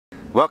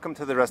Welcome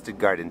to the Rusted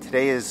Garden.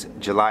 Today is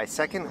July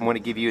 2nd. I'm going to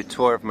give you a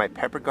tour of my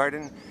pepper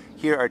garden.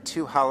 Here are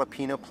 2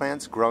 jalapeno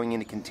plants growing in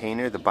a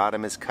container. The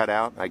bottom is cut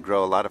out. I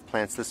grow a lot of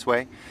plants this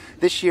way.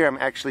 This year I'm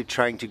actually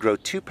trying to grow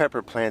 2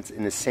 pepper plants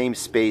in the same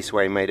space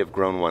where I might have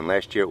grown one.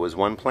 Last year it was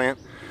 1 plant.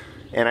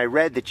 And I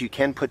read that you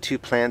can put 2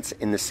 plants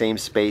in the same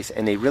space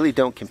and they really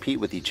don't compete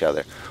with each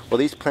other. Well,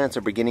 these plants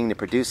are beginning to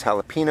produce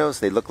jalapenos.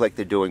 They look like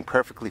they're doing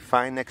perfectly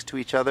fine next to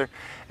each other,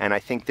 and I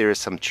think there is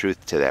some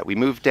truth to that. We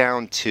moved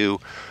down to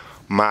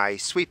my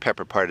sweet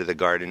pepper part of the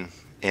garden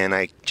and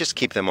I just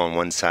keep them on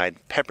one side.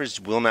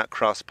 Peppers will not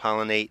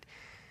cross-pollinate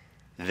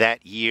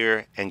that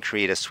year and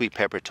create a sweet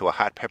pepper to a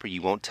hot pepper.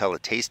 You won't tell a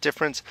taste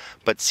difference,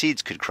 but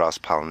seeds could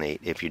cross-pollinate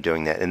if you're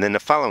doing that. And then the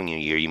following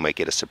year you might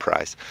get a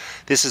surprise.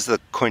 This is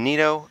the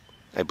Cornito,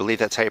 I believe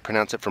that's how you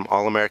pronounce it, from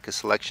All America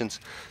Selections.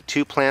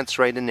 2 plants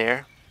right in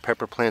there.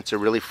 Pepper plants are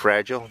really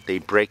fragile. They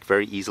break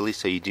very easily,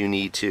 so you do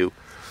need to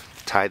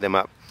tie them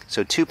up.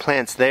 So 2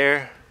 plants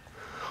there,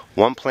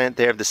 1 plant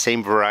there of the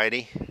same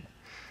variety,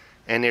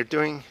 and they're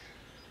doing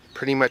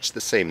pretty much the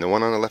same. The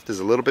one on the left is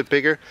a little bit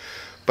bigger,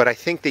 but I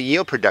think the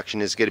yield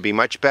production is going to be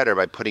much better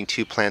by putting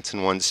 2 plants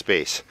in one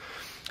space.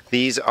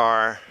 These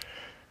are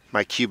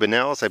my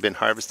Cubanelles. I've been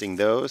harvesting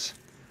those.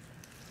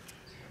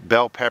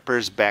 Bell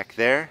peppers back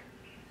there,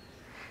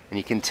 and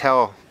you can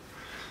tell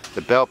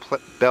the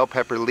bell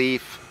pepper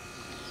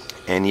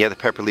leaf and the other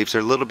pepper leaves are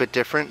a little bit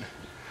different.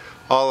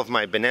 All of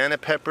my banana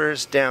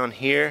peppers down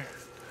here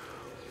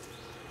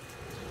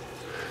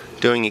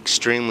doing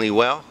extremely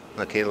well.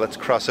 Okay, let's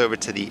cross over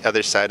to the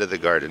other side of the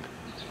garden.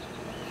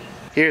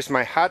 Here's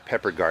my hot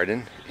pepper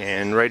garden,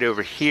 and right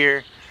over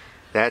here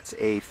that's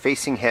a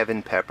Facing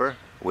Heaven pepper,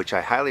 which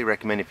I highly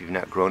recommend if you've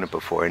not grown it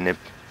before. And the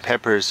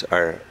peppers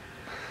are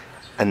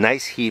a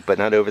nice heat but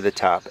not over the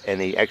top, and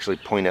they actually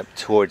point up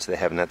towards the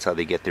heaven. That's how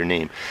they get their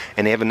name,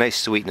 and they have a nice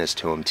sweetness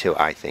to them too,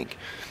 I think.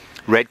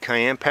 Red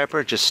cayenne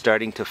pepper just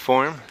starting to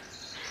form.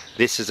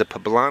 This is a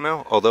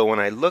poblano, although when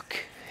I look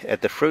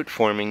at the fruit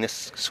forming,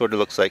 this sort of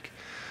looks like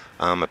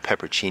a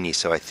peppercini,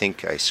 so I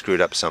think I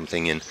screwed up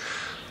something and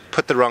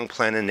put the wrong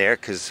plant in there,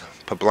 because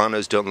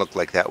poblanos don't look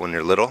like that when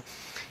they're little.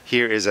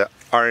 Here is an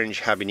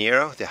orange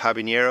habanero. The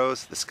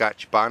habaneros, the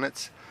Scotch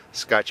bonnets,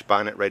 Scotch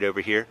bonnet right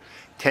over here,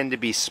 tend to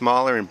be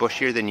smaller and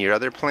bushier than your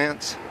other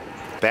plants.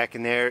 Back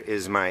in there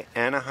is my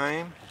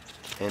Anaheim,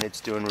 and it's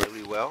doing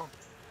really well.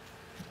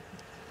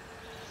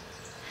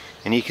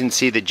 And you can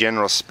see the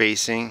general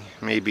spacing,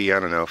 maybe, I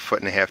don't know,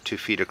 1.5 feet, 2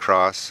 feet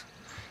across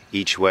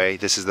each way.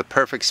 This is the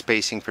perfect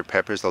spacing for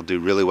peppers. They'll do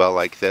really well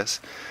like this.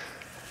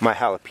 My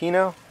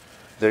jalapeno,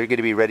 they're going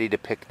to be ready to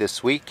pick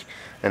this week,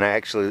 and I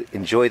actually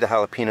enjoy the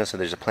jalapeno, so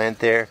there's a plant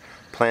there,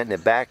 plant in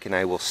the back, and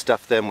I will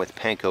stuff them with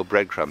panko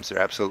breadcrumbs. They're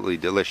absolutely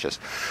delicious.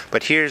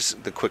 But here's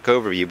the quick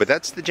overview, but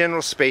that's the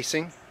general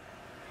spacing.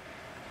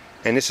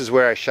 And this is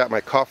where I shot my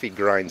coffee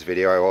grinds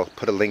video. I will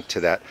put a link to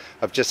that,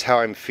 of just how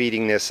I'm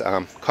feeding this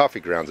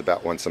coffee grounds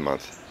about once a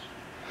month.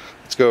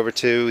 Let's go over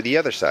to the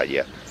other side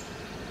yet.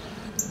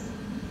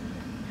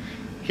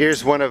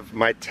 Here's one of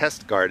my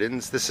test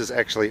gardens. This is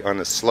actually on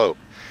a slope.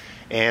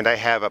 And I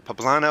have a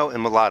poblano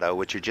and mulatto,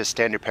 which are just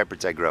standard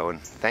peppers I grow.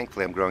 And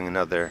thankfully I'm growing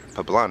another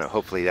poblano.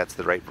 Hopefully that's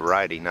the right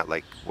variety, not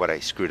like what I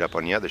screwed up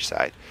on the other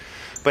side.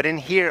 But in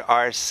here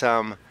are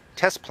some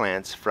test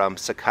plants from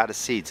Sakata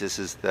Seeds. This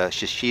is the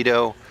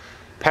shishito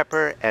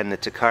pepper and the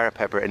takara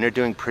pepper, and they're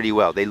doing pretty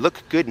well. They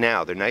look good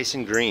now. They're nice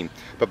and green.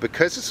 But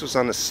because this was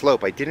on a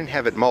slope, I didn't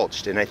have it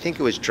mulched, and I think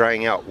it was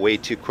drying out way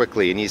too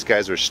quickly, and these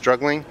guys were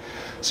struggling.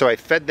 So I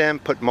fed them,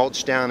 put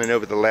mulch down, and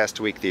over the last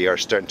week they are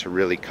starting to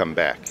really come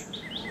back.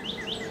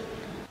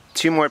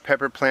 2 more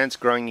pepper plants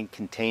growing in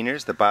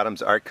containers. The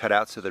bottoms are cut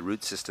out so the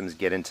root systems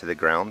get into the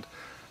ground.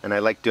 And I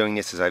like doing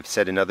this, as I've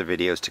said in other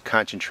videos, to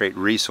concentrate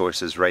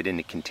resources right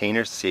into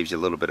containers. It saves you a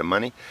little bit of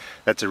money.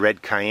 That's a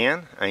red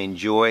cayenne. I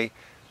enjoy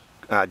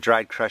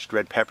dried crushed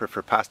red pepper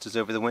for pastas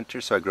over the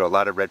winter, so I grow a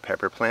lot of red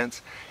pepper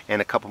plants,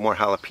 and a couple more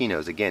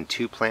jalapenos. Again,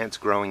 2 plants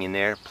growing in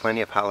there, plenty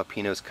of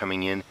jalapenos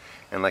coming in,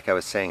 and like I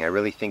was saying, I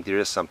really think there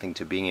is something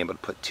to being able to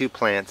put 2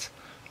 plants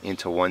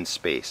into one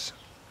space.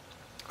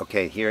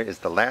 Okay, here is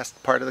the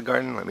last part of the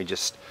garden. Let me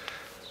just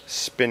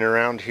spin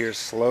around here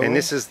slowly. And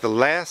this is the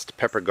last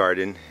pepper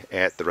garden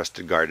at the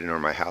Rusted Garden, or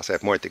my house. I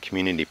have more at the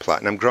community plot,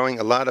 and I'm growing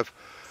a lot of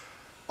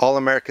All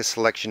America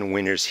Selection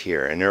winners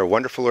here, and they're a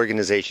wonderful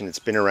organization. It's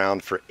been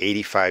around for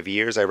 85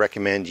 years. I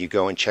recommend you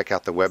go and check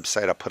out the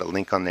website. I'll put a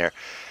link on there.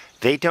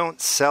 They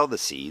don't sell the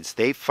seeds.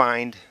 They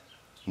find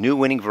new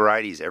winning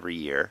varieties every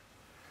year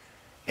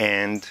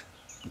and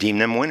deem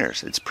them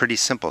winners. It's pretty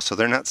simple. So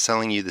they're not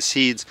selling you the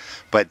seeds,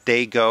 but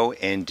they go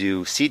and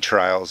do seed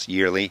trials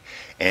yearly,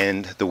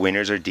 and the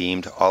winners are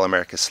deemed All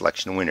America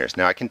Selection winners.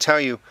 Now I can tell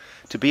you,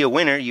 to be a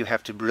winner, you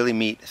have to really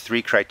meet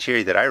 3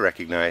 criteria that I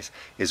recognize.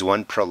 Is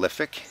 1,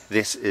 prolific.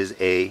 This is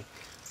a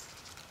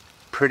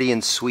pretty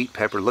and sweet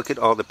pepper. Look at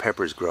all the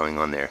peppers growing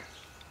on there.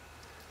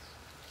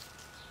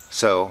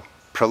 So,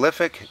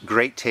 prolific,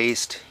 great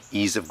taste,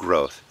 ease of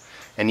growth.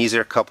 And these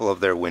are a couple of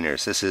their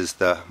winners. This is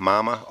the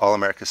Mama All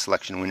America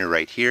Selection winner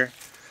right here.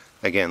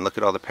 Again, look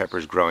at all the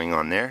peppers growing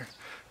on there.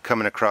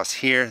 coming across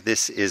here,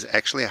 this is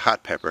actually a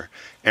hot pepper,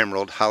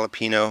 emerald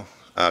jalapeno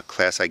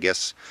class, I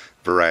guess,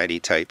 variety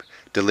type.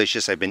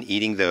 Delicious. I've been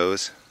eating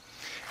those.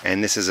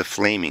 And this is a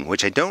flaming,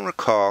 which I don't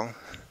recall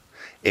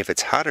if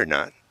it's hot or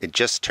not. It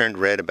just turned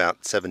red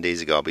about 7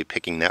 days ago. I'll be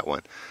picking that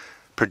one.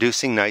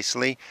 Producing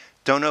nicely.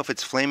 Don't know if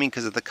it's flaming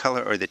because of the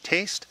color or the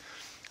taste,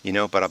 you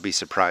know, but I'll be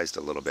surprised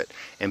a little bit.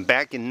 And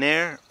back in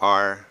there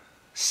are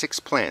 6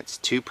 plants,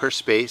 2 per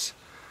space.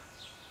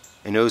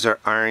 And those are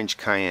orange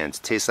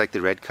cayennes. Taste like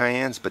the red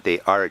cayennes, but they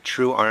are a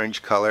true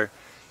orange color.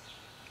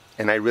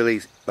 And I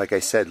really, like I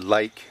said,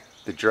 like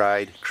the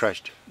dried,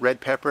 crushed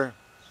red pepper,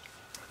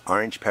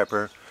 orange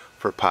pepper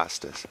for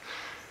pastas.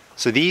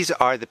 So these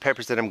are the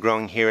peppers that I'm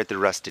growing here at the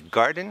Rusted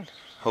Garden.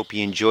 Hope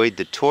you enjoyed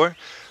the tour.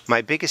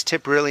 My biggest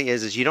tip really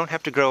is you don't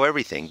have to grow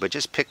everything, but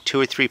just pick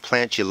 2 or 3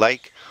 plants you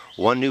like,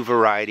 1 new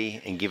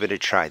variety, and give it a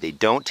try. They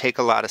don't take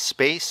a lot of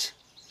space.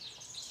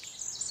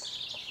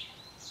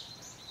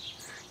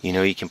 You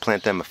know, you can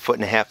plant them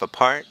 1.5 feet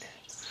apart,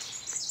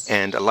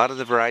 and a lot of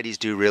the varieties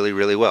do really,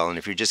 really well. And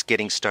if you're just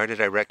getting started,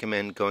 I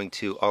recommend going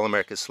to All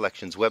America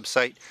Selections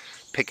website,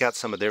 pick out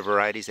some of their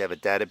varieties. They have a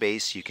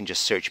database. You can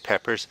just search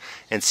peppers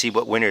and see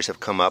what winners have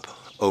come up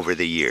over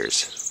the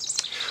years.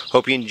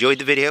 Hope you enjoyed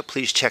the video.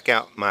 Please check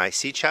out my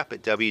seed shop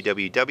at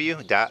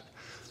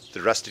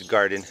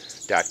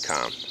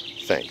www.therustedgarden.com.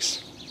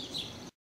 Thanks.